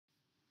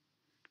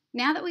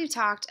Now that we've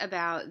talked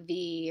about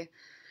the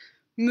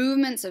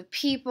movements of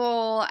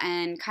people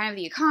and kind of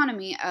the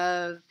economy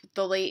of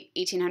the late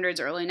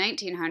 1800s, early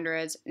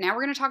 1900s, now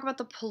we're going to talk about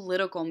the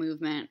political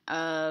movement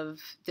of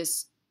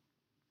this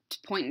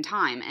point in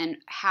time and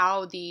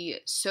how the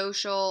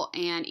social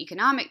and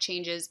economic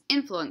changes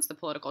influence the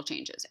political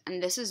changes.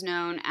 And this is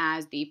known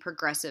as the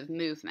progressive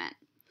movement.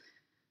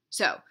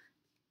 So,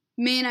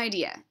 main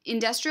idea: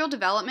 industrial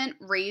development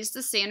raised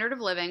the standard of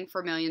living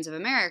for millions of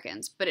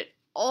Americans, but it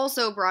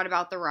also brought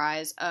about the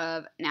rise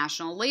of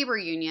national labor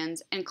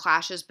unions and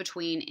clashes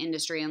between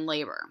industry and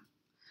labor.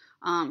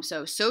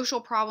 So,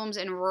 social problems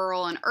in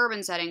rural and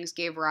urban settings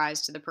gave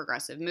rise to the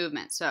progressive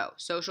movement. So,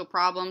 social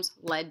problems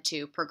led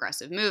to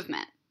progressive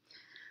movement.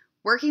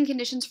 Working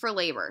conditions for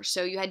labor.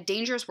 So, you had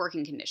dangerous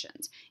working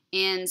conditions.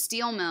 In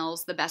steel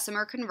mills, the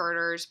Bessemer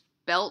converters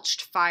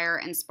belched fire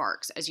and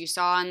sparks, as you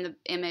saw in the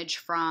image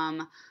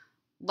from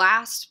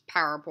last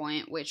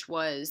PowerPoint, which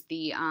was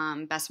the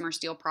Bessemer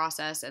steel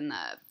process and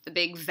the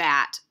big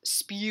vat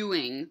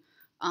spewing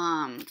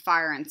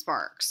fire and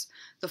sparks.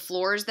 The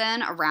floors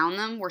then around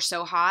them were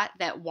so hot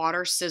that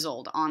water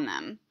sizzled on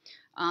them.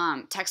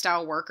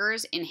 Textile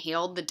workers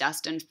inhaled the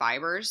dust and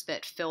fibers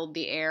that filled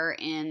the air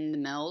in the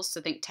mills.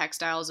 So think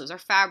textiles, those are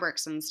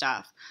fabrics and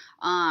stuff.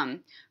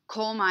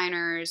 Coal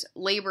miners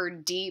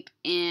labored deep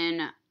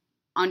in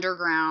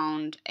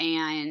underground,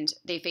 and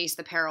they faced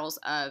the perils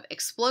of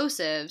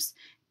explosives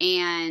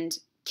and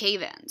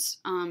cave-ins.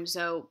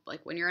 So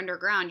like when you're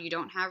underground, you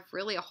don't have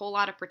really a whole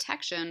lot of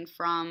protection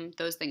from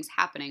those things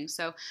happening.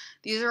 So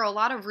these are a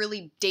lot of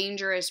really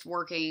dangerous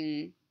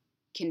working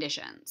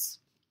conditions.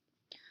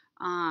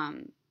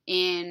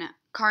 In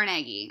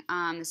Carnegie,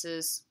 this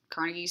is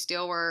Carnegie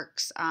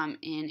Steelworks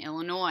in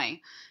Illinois,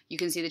 you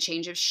can see the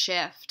change of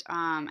shift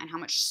and how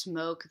much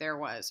smoke there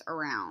was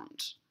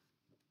around.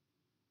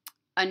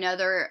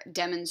 Another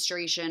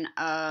demonstration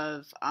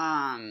of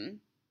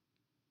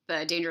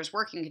the dangerous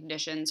working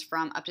conditions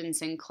from Upton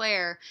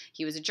Sinclair.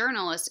 He was a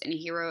journalist and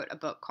he wrote a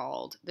book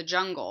called The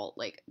Jungle,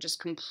 like just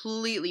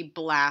completely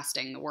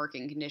blasting the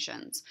working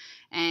conditions.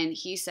 And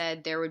he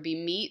said there would be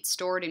meat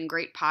stored in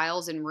great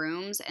piles in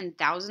rooms and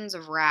thousands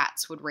of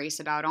rats would race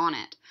about on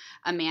it.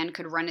 A man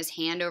could run his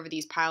hand over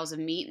these piles of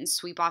meat and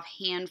sweep off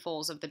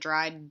handfuls of the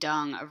dried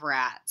dung of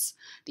rats.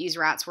 These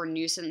rats were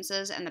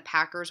nuisances and the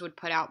packers would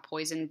put out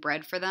poisoned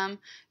bread for them.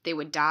 They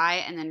would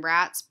die and then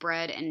rats,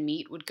 bread, and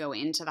meat would go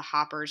into the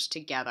hoppers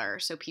together.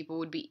 So people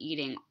would be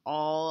eating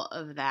all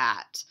of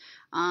that.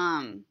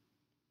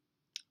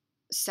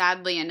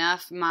 Sadly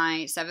enough,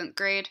 my 7th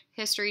grade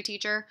history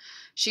teacher,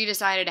 she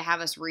decided to have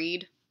us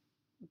read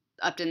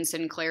Upton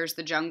Sinclair's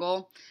The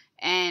Jungle,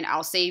 and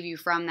I'll save you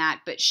from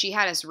that, but she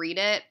had us read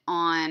it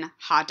on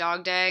hot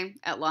dog day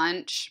at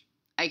lunch.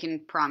 I can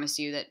promise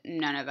you that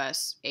none of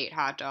us ate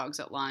hot dogs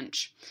at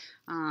lunch.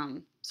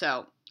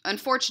 So,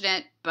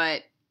 unfortunate,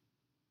 but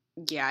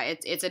yeah,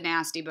 it's a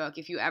nasty book.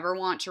 If you ever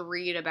want to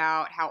read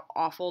about how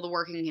awful the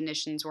working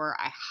conditions were,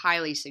 I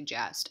highly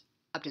suggest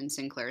Upton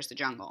Sinclair's The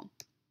Jungle.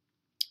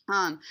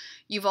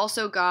 You've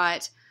also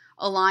got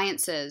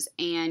alliances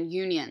and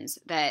unions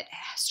that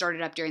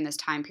started up during this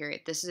time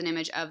period. This is an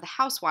image of the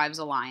Housewives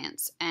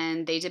Alliance,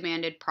 and they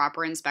demanded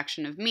proper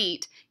inspection of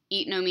meat.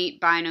 Eat no meat,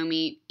 buy no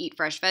meat, eat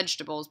fresh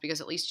vegetables,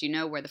 because at least you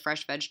know where the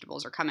fresh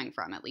vegetables are coming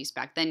from. At least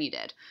back then you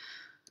did.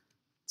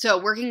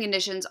 So working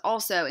conditions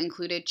also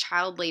included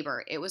child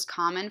labor. It was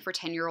common for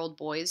 10-year-old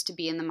boys to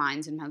be in the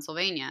mines in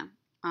Pennsylvania.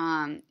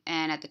 And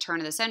at the turn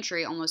of the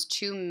century, almost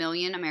 2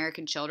 million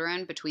American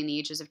children between the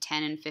ages of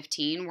 10 and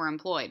 15 were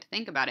employed.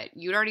 Think about it.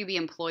 You'd already be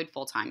employed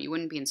full-time. You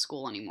wouldn't be in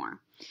school anymore.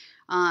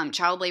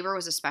 Child labor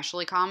was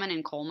especially common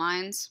in coal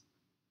mines.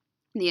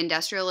 The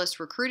industrialists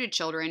recruited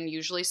children,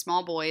 usually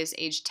small boys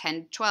aged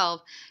 10 to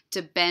 12,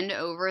 to bend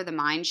over the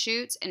mine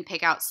chutes and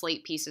pick out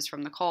slate pieces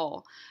from the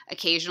coal.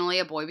 Occasionally,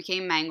 a boy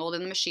became mangled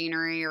in the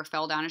machinery or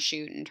fell down a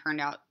chute and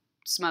turned out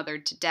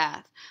smothered to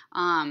death.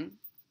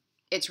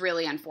 It's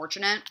really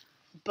unfortunate,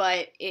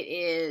 but it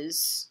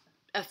is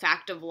a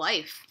fact of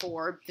life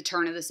for the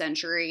turn of the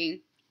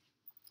century,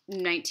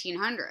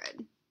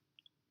 1900.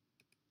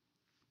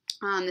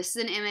 This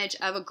is an image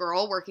of a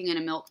girl working in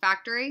a milk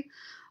factory.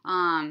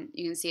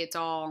 You can see it's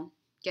all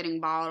getting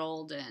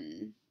bottled,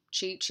 and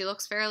she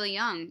looks fairly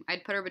young.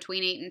 I'd put her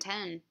between 8 and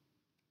 10.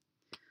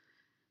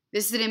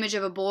 This is an image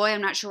of a boy.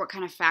 I'm not sure what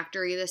kind of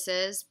factory this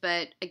is,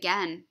 but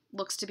again,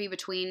 looks to be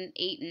between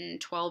 8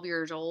 and 12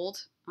 years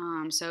old.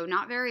 So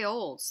not very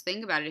old.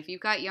 Think about it. If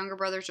you've got younger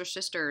brothers or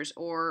sisters,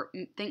 or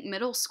think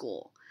middle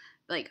school,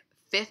 like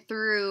 5th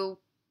through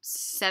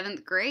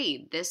 7th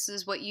grade, this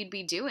is what you'd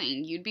be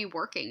doing. You'd be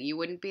working. You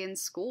wouldn't be in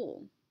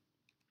school.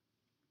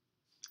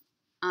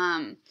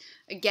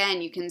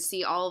 Again, you can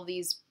see all of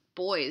these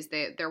boys,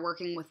 they're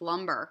working with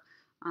lumber.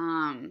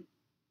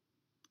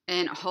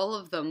 And all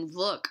of them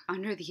look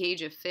under the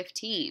age of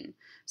 15.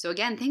 So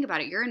again, think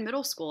about it. You're in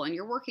middle school and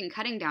you're working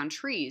cutting down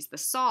trees, the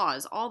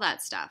saws, all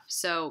that stuff.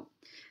 So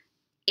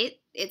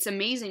it's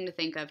amazing to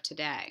think of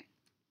today.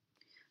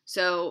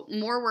 So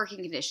more working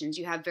conditions.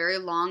 You have very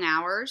long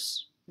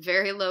hours,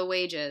 very low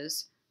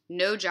wages,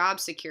 no job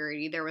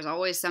security. There was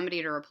always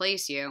somebody to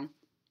replace you.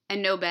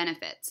 And no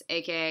benefits,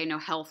 aka no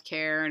health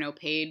care, no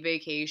paid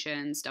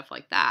vacation, stuff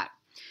like that.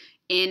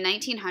 In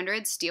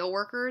 1900, steel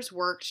workers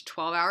worked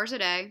 12 hours a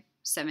day,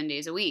 7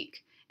 days a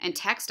week. And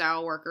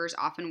textile workers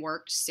often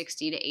worked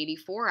 60 to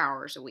 84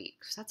 hours a week.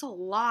 So that's a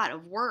lot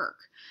of work.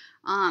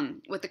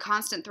 With the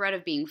constant threat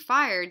of being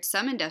fired,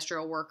 some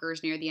industrial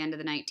workers near the end of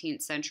the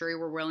 19th century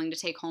were willing to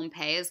take home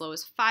pay as low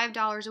as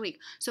 $5 a week.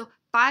 So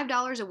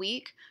 $5 a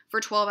week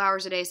for 12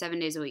 hours a day, 7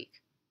 days a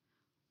week.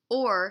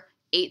 Or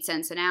 8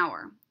 cents an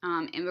hour.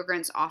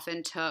 Immigrants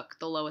often took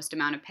the lowest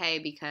amount of pay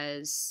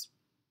because,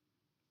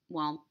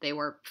 well, they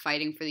were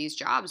fighting for these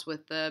jobs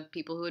with the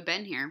people who had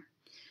been here.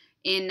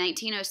 In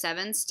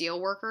 1907, steel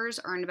workers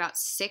earned about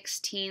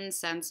 16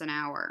 cents an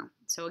hour.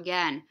 So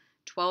again,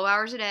 12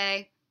 hours a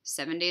day,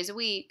 7 days a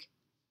week,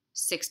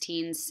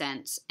 16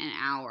 cents an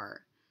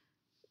hour.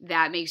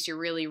 That makes you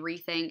really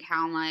rethink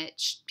how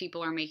much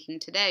people are making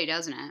today,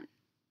 doesn't it?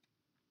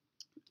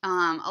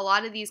 A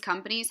lot of these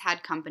companies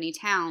had company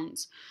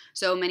towns,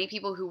 so many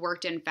people who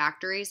worked in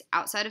factories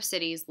outside of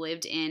cities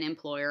lived in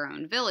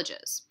employer-owned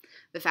villages.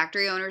 The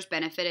factory owners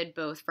benefited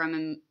both from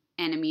an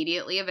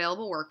immediately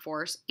available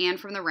workforce and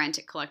from the rent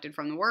it collected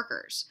from the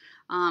workers.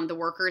 The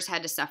workers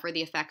had to suffer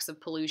the effects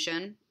of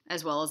pollution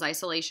as well as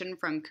isolation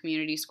from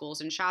community schools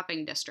and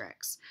shopping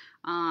districts.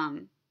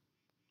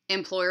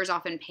 Employers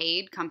often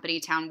paid company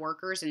town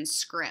workers in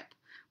scrip,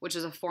 which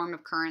was a form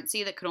of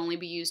currency that could only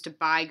be used to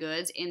buy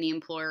goods in the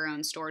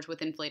employer-owned stores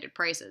with inflated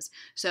prices.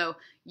 So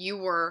you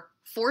were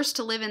forced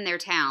to live in their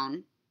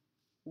town,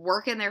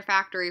 work in their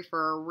factory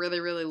for a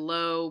really, really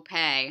low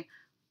pay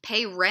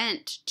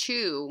rent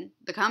to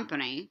the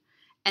company,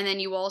 and then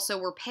you also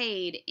were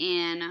paid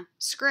in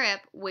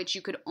scrip, which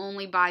you could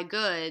only buy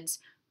goods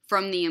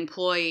from the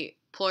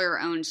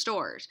employer-owned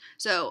stores.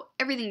 So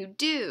everything you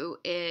do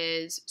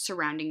is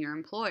surrounding your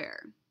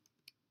employer.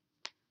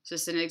 So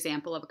this is an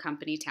example of a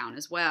company town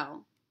as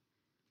well.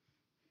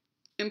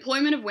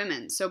 Employment of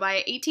women. So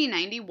by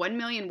 1890, 1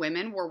 million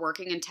women were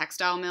working in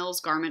textile mills,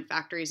 garment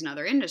factories, and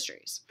other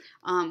industries.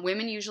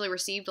 Women usually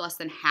received less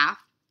than half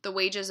the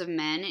wages of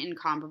men in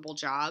comparable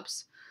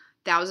jobs.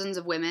 Thousands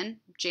of women,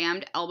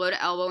 jammed elbow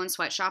to elbow in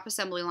sweatshop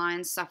assembly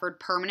lines, suffered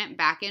permanent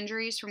back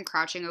injuries from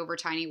crouching over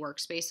tiny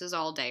workspaces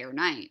all day or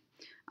night.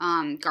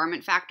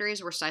 Garment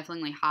factories were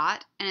stiflingly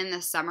hot, and in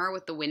the summer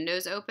with the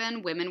windows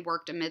open, women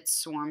worked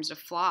amidst swarms of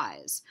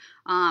flies.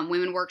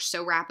 Women worked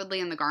so rapidly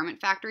in the garment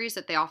factories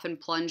that they often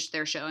plunged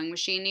their sewing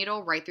machine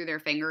needle right through their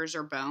fingers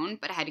or bone,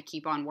 but had to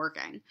keep on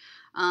working.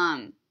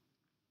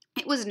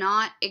 It was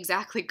not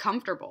exactly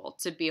comfortable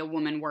to be a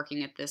woman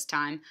working at this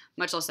time,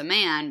 much less a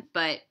man,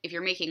 but if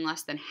you're making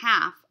less than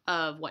half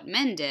of what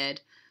men did,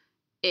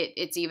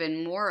 it's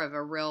even more of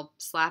a real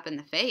slap in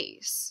the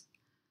face.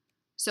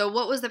 So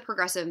what was the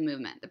progressive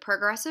movement? The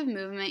progressive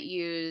movement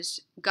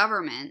used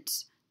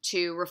government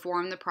to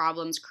reform the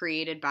problems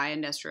created by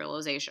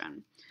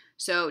industrialization.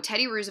 So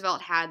Teddy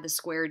Roosevelt had the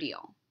Square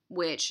Deal,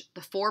 which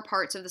the 4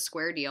 parts of the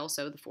Square Deal,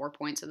 so the 4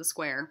 points of the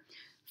square.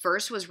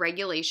 First was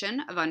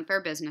regulation of unfair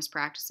business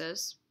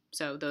practices,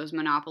 so those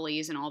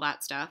monopolies and all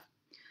that stuff.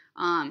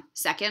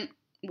 Second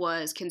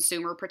was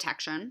consumer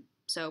protection,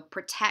 so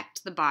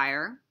protect the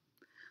buyer.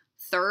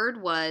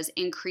 Third was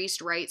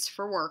increased rights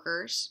for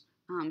workers,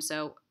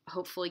 so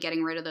hopefully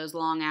getting rid of those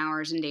long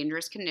hours and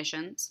dangerous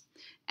conditions.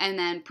 And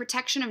then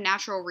protection of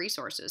natural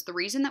resources. The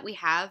reason that we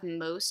have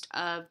most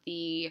of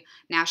the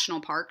national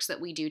parks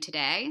that we do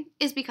today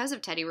is because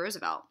of Teddy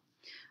Roosevelt.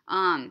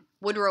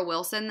 Woodrow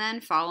Wilson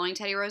then, following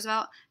Teddy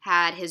Roosevelt,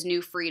 had his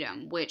New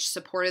Freedom, which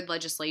supported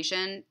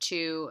legislation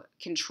to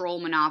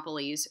control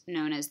monopolies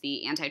known as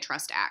the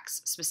Antitrust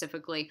Acts,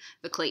 specifically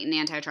the Clayton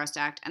Antitrust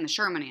Act and the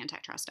Sherman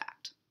Antitrust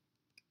Act.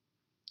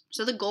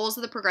 So the goals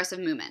of the progressive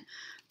movement.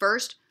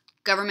 First,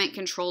 government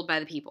controlled by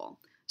the people.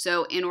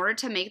 So in order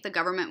to make the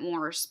government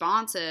more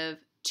responsive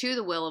to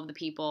the will of the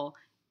people,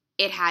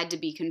 it had to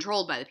be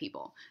controlled by the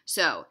people.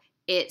 So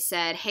it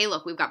said, hey,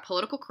 look, we've got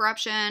political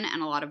corruption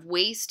and a lot of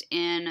waste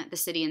in the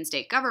city and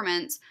state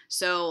governments,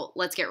 so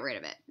let's get rid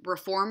of it.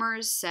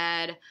 Reformers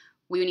said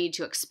we need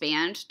to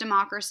expand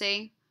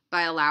democracy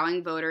by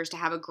allowing voters to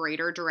have a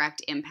greater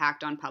direct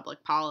impact on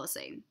public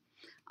policy.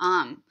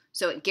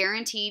 So it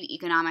guaranteed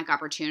economic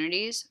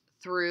opportunities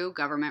through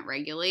government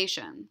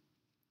regulation.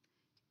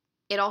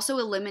 It also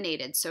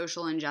eliminated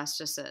social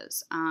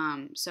injustices.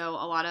 So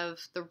a lot of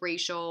the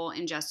racial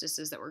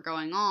injustices that were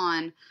going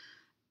on,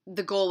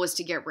 the goal was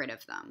to get rid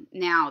of them.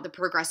 Now, the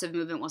progressive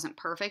movement wasn't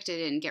perfect. It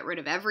didn't get rid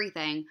of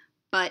everything,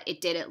 but it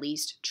did at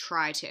least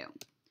try to.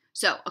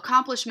 So,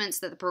 accomplishments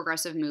that the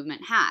progressive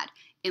movement had.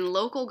 In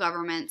local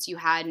governments, you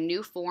had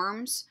new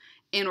forms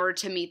in order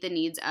to meet the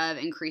needs of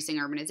increasing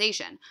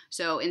urbanization.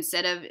 So,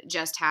 instead of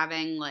just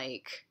having,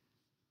 like,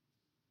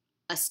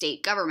 a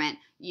state government,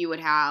 you would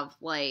have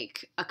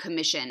like a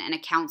commission and a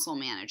council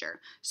manager.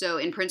 So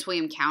in Prince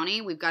William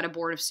County, we've got a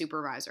board of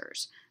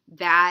supervisors.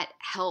 That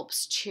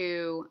helps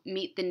to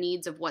meet the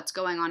needs of what's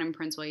going on in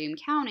Prince William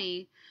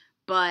County,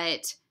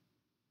 but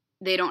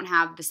they don't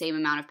have the same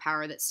amount of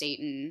power that state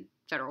and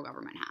federal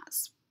government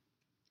has.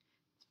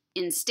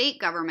 In state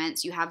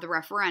governments, you have the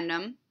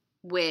referendum,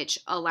 which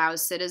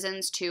allows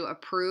citizens to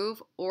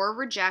approve or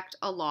reject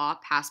a law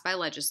passed by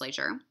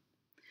legislature.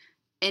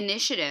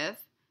 Initiative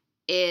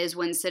is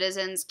when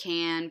citizens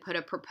can put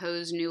a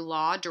proposed new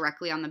law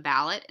directly on the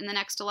ballot in the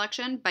next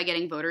election by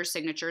getting voters'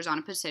 signatures on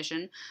a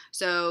petition.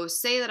 So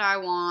say that I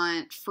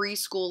want free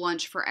school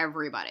lunch for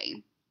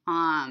everybody,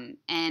 and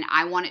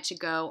I want it to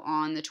go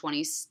on the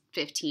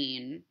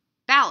 2015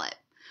 ballot.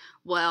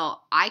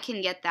 Well, I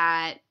can get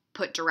that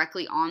put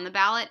directly on the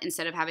ballot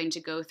instead of having to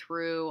go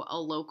through a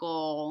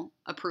local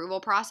approval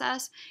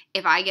process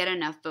if I get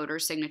enough voter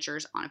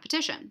signatures on a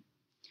petition.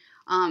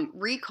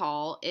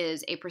 Recall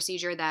is a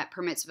procedure that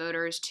permits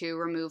voters to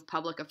remove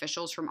public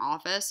officials from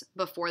office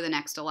before the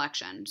next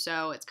election.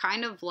 So it's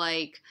kind of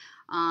like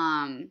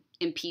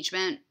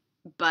impeachment,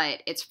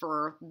 but it's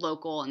for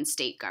local and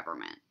state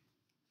government.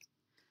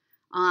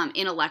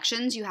 In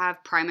elections, you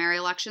have primary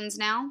elections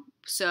now.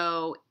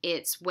 So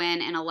it's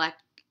when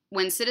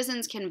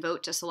citizens can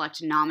vote to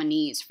select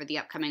nominees for the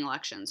upcoming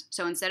elections.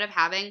 So instead of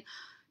having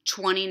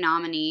 20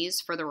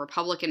 nominees for the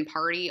Republican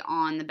Party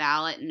on the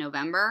ballot in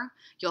November,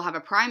 you'll have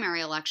a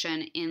primary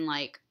election in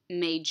like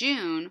May,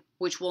 June,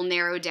 which will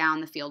narrow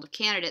down the field of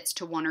candidates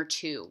to 1 or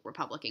 2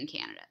 Republican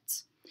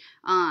candidates.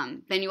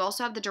 Then you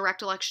also have the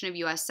direct election of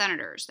U.S.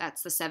 senators.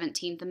 That's the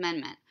 17th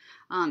Amendment.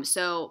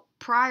 So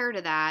prior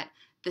to that,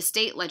 the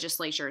state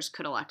legislatures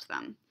could elect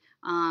them.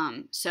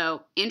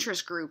 So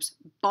interest groups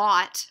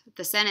bought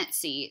the Senate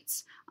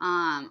seats,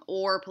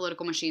 or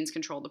political machines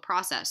controlled the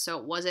process. So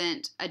it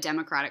wasn't a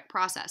democratic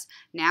process.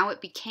 Now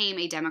it became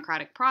a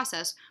democratic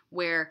process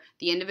where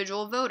the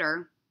individual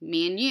voter,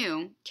 me and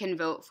you, can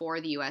vote for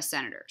the U.S.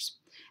 senators.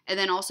 And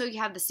then also you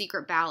have the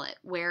secret ballot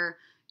where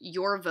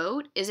your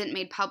vote isn't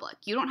made public.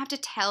 You don't have to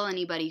tell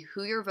anybody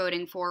who you're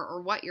voting for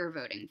or what you're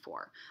voting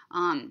for.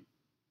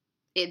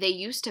 They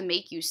used to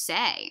make you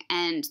say,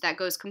 and that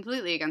goes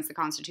completely against the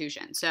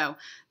Constitution. So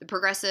the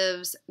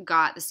progressives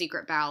got the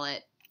secret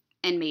ballot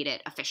and made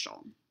it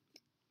official.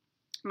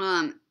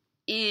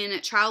 In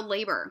child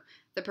labor,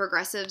 the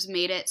progressives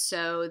made it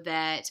so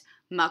that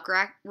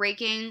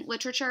muckraking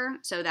literature,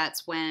 so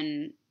that's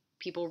when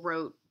people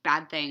wrote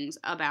bad things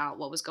about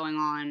what was going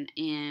on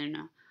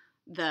in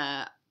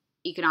the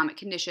economic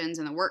conditions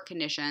and the work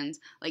conditions,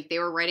 like they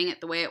were writing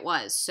it the way it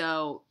was.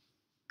 So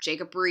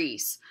Jacob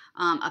Riis,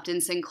 Upton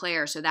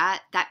Sinclair. So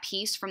that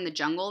piece from The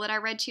Jungle that I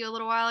read to you a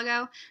little while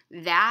ago,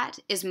 that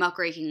is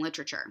muckraking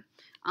literature.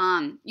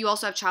 You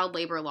also have child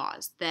labor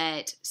laws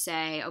that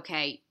say,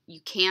 okay, you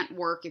can't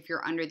work if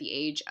you're under the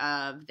age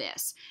of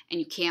this,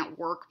 and you can't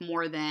work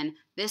more than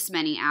this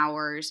many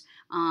hours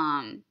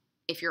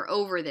if you're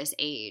over this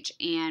age.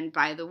 And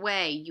by the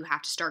way, you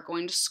have to start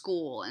going to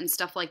school and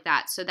stuff like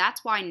that. So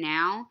that's why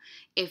now,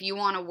 if you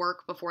want to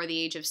work before the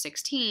age of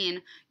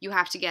 16, you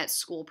have to get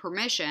school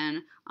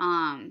permission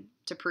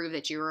to prove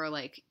that you are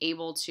like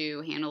able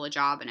to handle a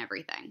job and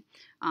everything.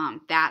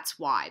 That's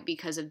why,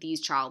 because of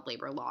these child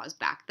labor laws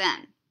back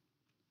then.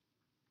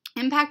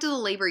 Impact of the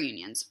labor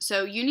unions.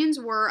 So unions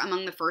were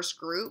among the first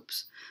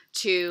groups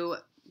to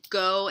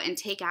go and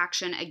take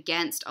action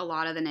against a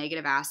lot of the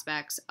negative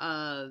aspects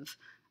of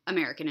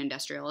American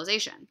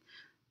industrialization.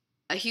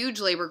 A huge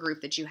labor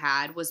group that you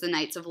had was the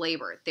Knights of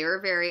Labor. They were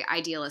very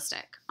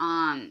idealistic.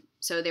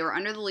 So they were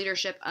under the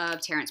leadership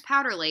of Terence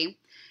Powderly,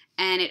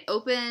 and it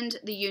opened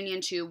the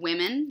union to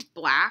women,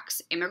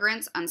 blacks,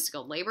 immigrants,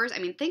 unskilled laborers. I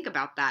mean, think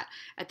about that.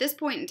 At this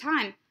point in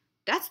time,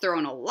 that's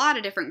throwing a lot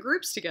of different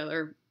groups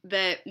together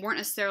that weren't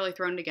necessarily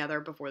thrown together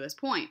before this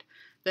point.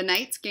 The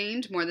Knights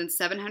gained more than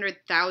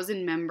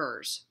 700,000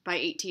 members by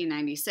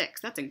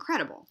 1896. That's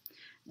incredible.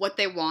 What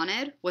they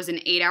wanted was an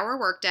 8-hour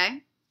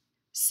workday,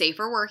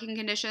 safer working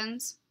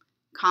conditions,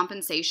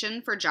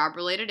 compensation for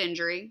job-related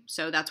injury,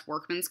 so that's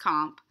workman's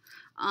comp,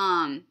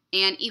 and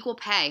equal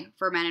pay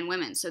for men and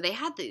women. So they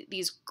had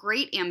these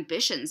great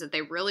ambitions that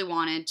they really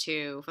wanted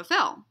to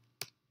fulfill.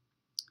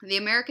 The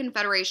American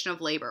Federation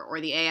of Labor, or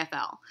the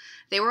AFL,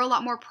 they were a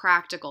lot more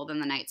practical than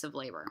the Knights of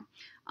Labor.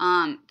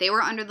 They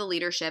were under the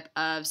leadership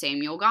of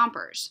Samuel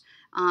Gompers.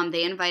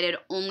 They invited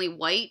only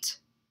white,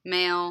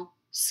 male,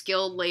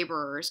 skilled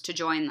laborers to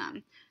join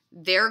them.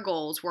 Their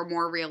goals were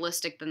more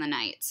realistic than the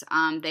Knights.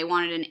 They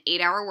wanted an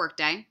 8-hour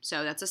workday,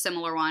 so that's a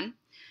similar one.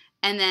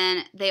 And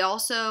then they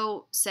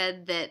also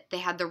said that they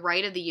had the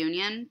right of the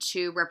union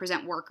to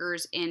represent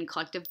workers in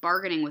collective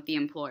bargaining with the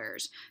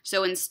employers.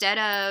 So instead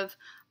of,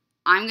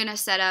 I'm going to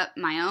set up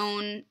my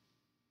own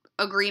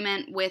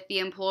agreement with the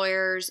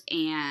employers,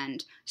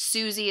 and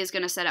Susie is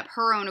going to set up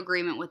her own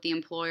agreement with the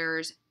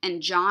employers,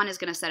 and John is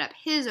going to set up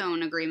his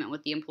own agreement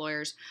with the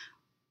employers,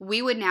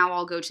 we would now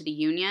all go to the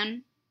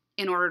union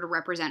in order to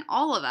represent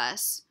all of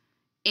us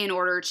in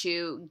order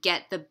to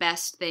get the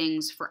best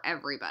things for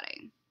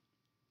everybody.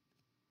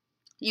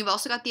 You've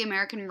also got the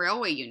American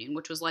Railway Union,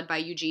 which was led by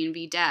Eugene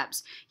V.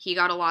 Debs. He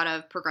got a lot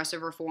of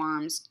progressive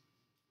reforms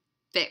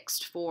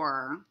fixed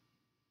for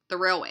the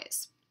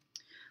railways.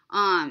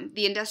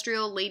 The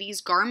Industrial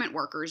Ladies Garment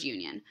Workers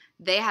Union,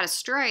 they had a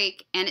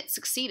strike and it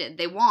succeeded.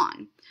 They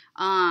won.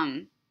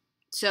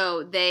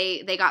 So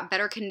they got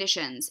better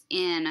conditions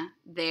in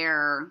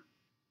their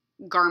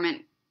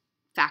garment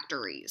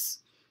factories.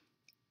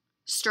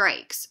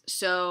 Strikes.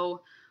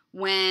 So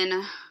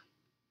when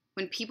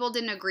people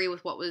didn't agree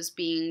with what was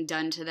being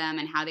done to them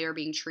and how they were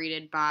being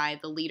treated by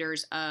the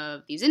leaders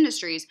of these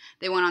industries,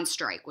 they went on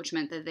strike, which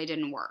meant that they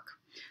didn't work.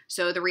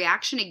 So the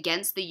reaction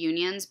against the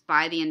unions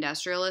by the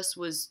industrialists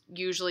was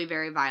usually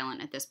very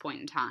violent at this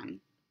point in time.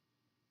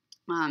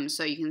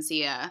 So you can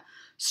see a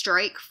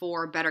strike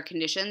for better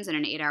conditions and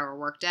an 8-hour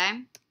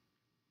workday.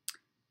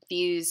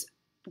 These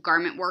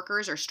garment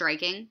workers are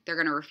striking. They're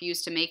going to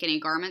refuse to make any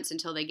garments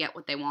until they get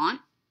what they want.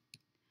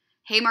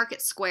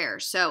 Haymarket Square.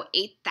 So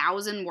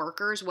 8,000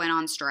 workers went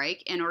on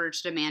strike in order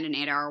to demand an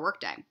 8-hour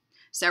workday.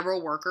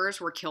 Several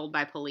workers were killed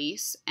by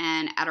police,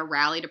 and at a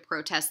rally to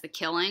protest the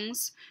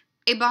killings,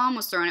 a bomb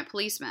was thrown at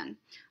policemen.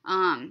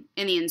 In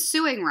the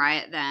ensuing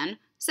riot then,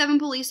 7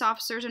 police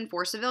officers and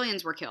 4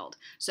 civilians were killed.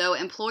 So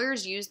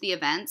employers used the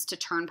events to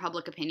turn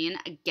public opinion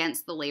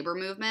against the labor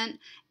movement,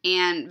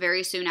 and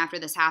very soon after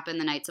this happened,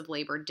 the Knights of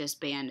Labor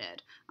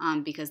disbanded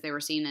because they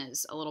were seen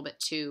as a little bit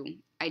too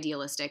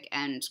idealistic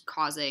and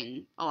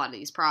causing a lot of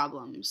these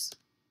problems.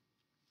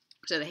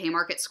 So the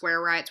Haymarket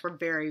Square riots were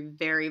very,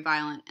 very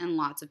violent, and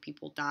lots of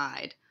people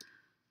died.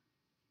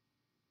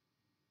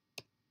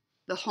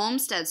 The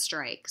Homestead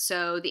Strike.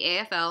 So the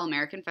AFL,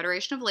 American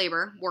Federation of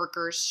Labor,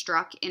 workers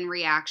struck in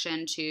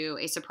reaction to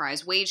a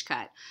surprise wage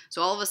cut.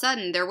 So all of a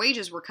sudden, their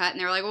wages were cut, and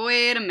they're like,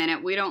 wait a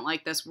minute, we don't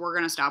like this, we're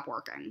going to stop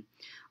working.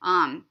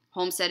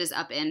 Homestead is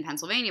up in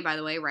Pennsylvania, by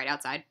the way, right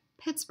outside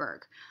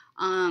Pittsburgh.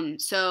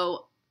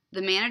 So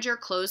the manager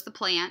closed the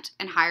plant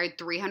and hired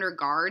 300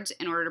 guards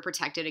in order to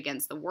protect it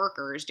against the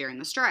workers during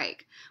the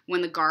strike.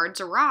 When the guards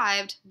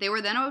arrived, they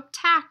were then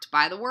attacked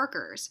by the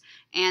workers,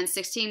 and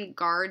 16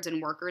 guards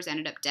and workers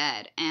ended up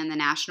dead, and the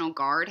National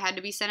Guard had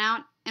to be sent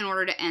out in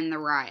order to end the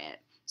riot.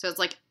 So it's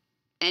like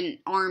an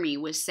army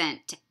was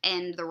sent to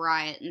end the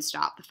riot and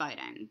stop the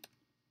fighting.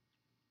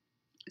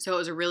 So it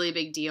was a really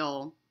big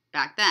deal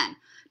back then.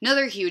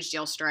 Another huge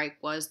deal strike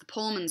was the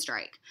Pullman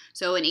strike.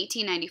 So in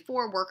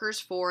 1894, workers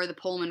for the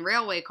Pullman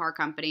Railway Car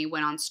Company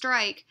went on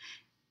strike,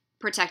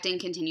 protecting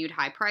continued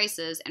high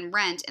prices and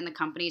rent in the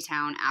company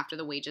town after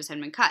the wages had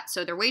been cut.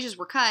 So their wages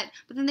were cut,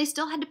 but then they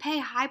still had to pay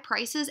high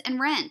prices and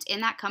rent in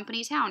that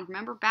company town.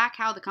 Remember back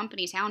how the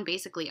company town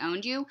basically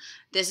owned you?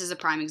 This is a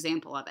prime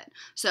example of it.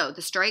 So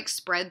the strike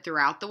spread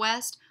throughout the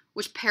West,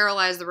 which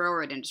paralyzed the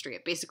railroad industry.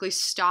 It basically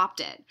stopped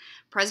it.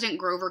 President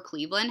Grover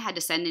Cleveland had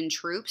to send in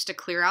troops to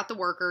clear out the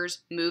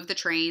workers, move the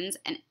trains,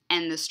 and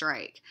end the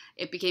strike.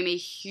 It became a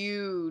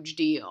huge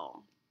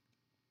deal.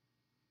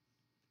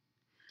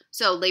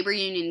 So labor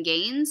union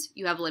gains,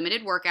 you have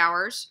limited work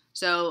hours.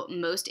 So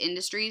most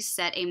industries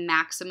set a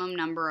maximum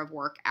number of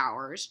work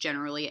hours,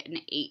 generally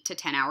an 8 to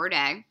 10 hour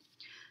day.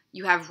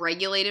 You have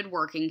regulated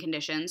working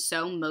conditions.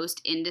 So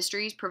most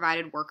industries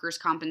provided workers'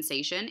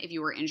 compensation if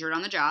you were injured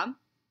on the job.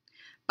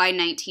 By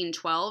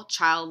 1912,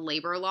 child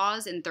labor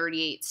laws in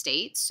 38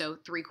 states, so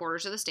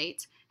 3/4 of the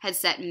states, had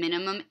set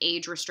minimum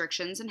age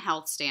restrictions and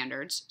health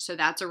standards, so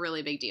that's a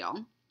really big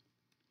deal.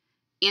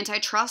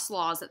 Antitrust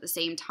laws at the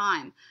same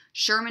time.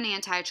 Sherman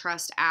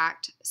Antitrust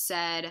Act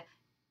said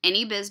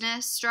any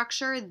business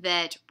structure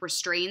that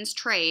restrains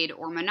trade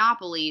or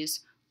monopolies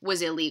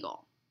was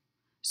illegal.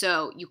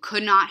 So you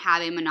could not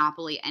have a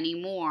monopoly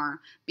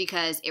anymore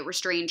because it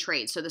restrained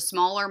trade. So the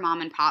smaller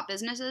mom and pop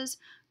businesses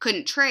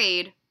couldn't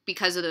trade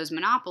because of those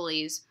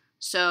monopolies,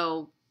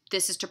 so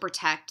this is to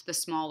protect the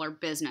smaller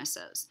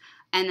businesses.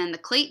 And then the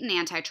Clayton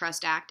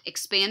Antitrust Act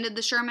expanded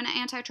the Sherman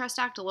Antitrust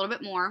Act a little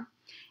bit more,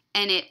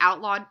 and it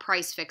outlawed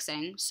price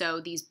fixing. So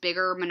these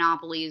bigger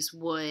monopolies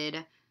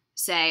would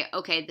say,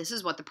 okay, this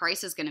is what the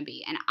price is going to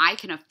be, and I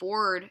can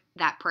afford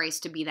that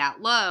price to be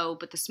that low,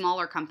 but the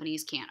smaller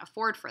companies can't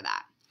afford for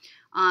that.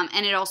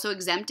 And it also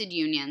exempted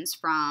unions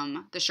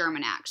from the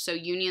Sherman Act, so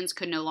unions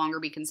could no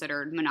longer be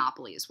considered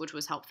monopolies, which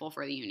was helpful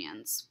for the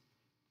unions.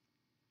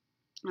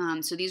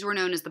 So these were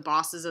known as the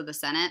bosses of the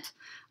Senate.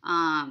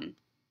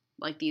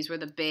 Like these were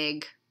the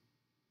big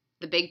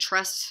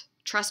trust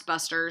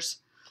busters.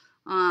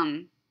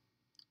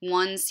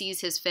 One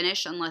sees his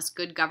finish unless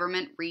good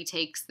government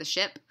retakes the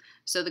ship.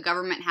 So the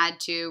government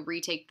had to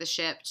retake the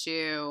ship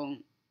to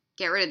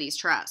get rid of these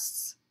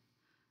trusts.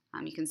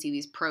 You can see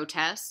these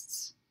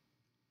protests.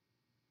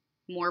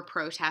 More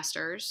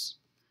protesters.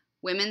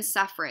 Women's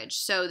suffrage.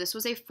 So this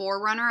was a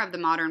forerunner of the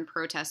modern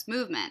protest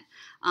movement.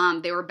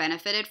 They were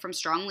benefited from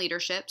strong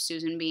leadership,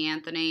 Susan B.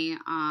 Anthony,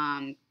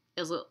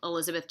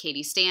 Elizabeth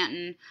Cady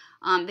Stanton.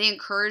 They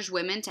encouraged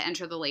women to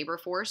enter the labor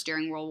force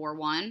during World War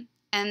I,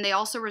 and they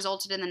also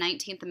resulted in the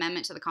 19th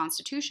Amendment to the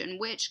Constitution,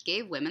 which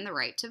gave women the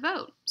right to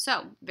vote.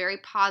 So very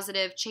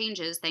positive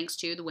changes thanks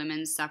to the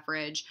women's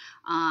suffrage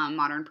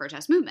modern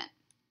protest movement.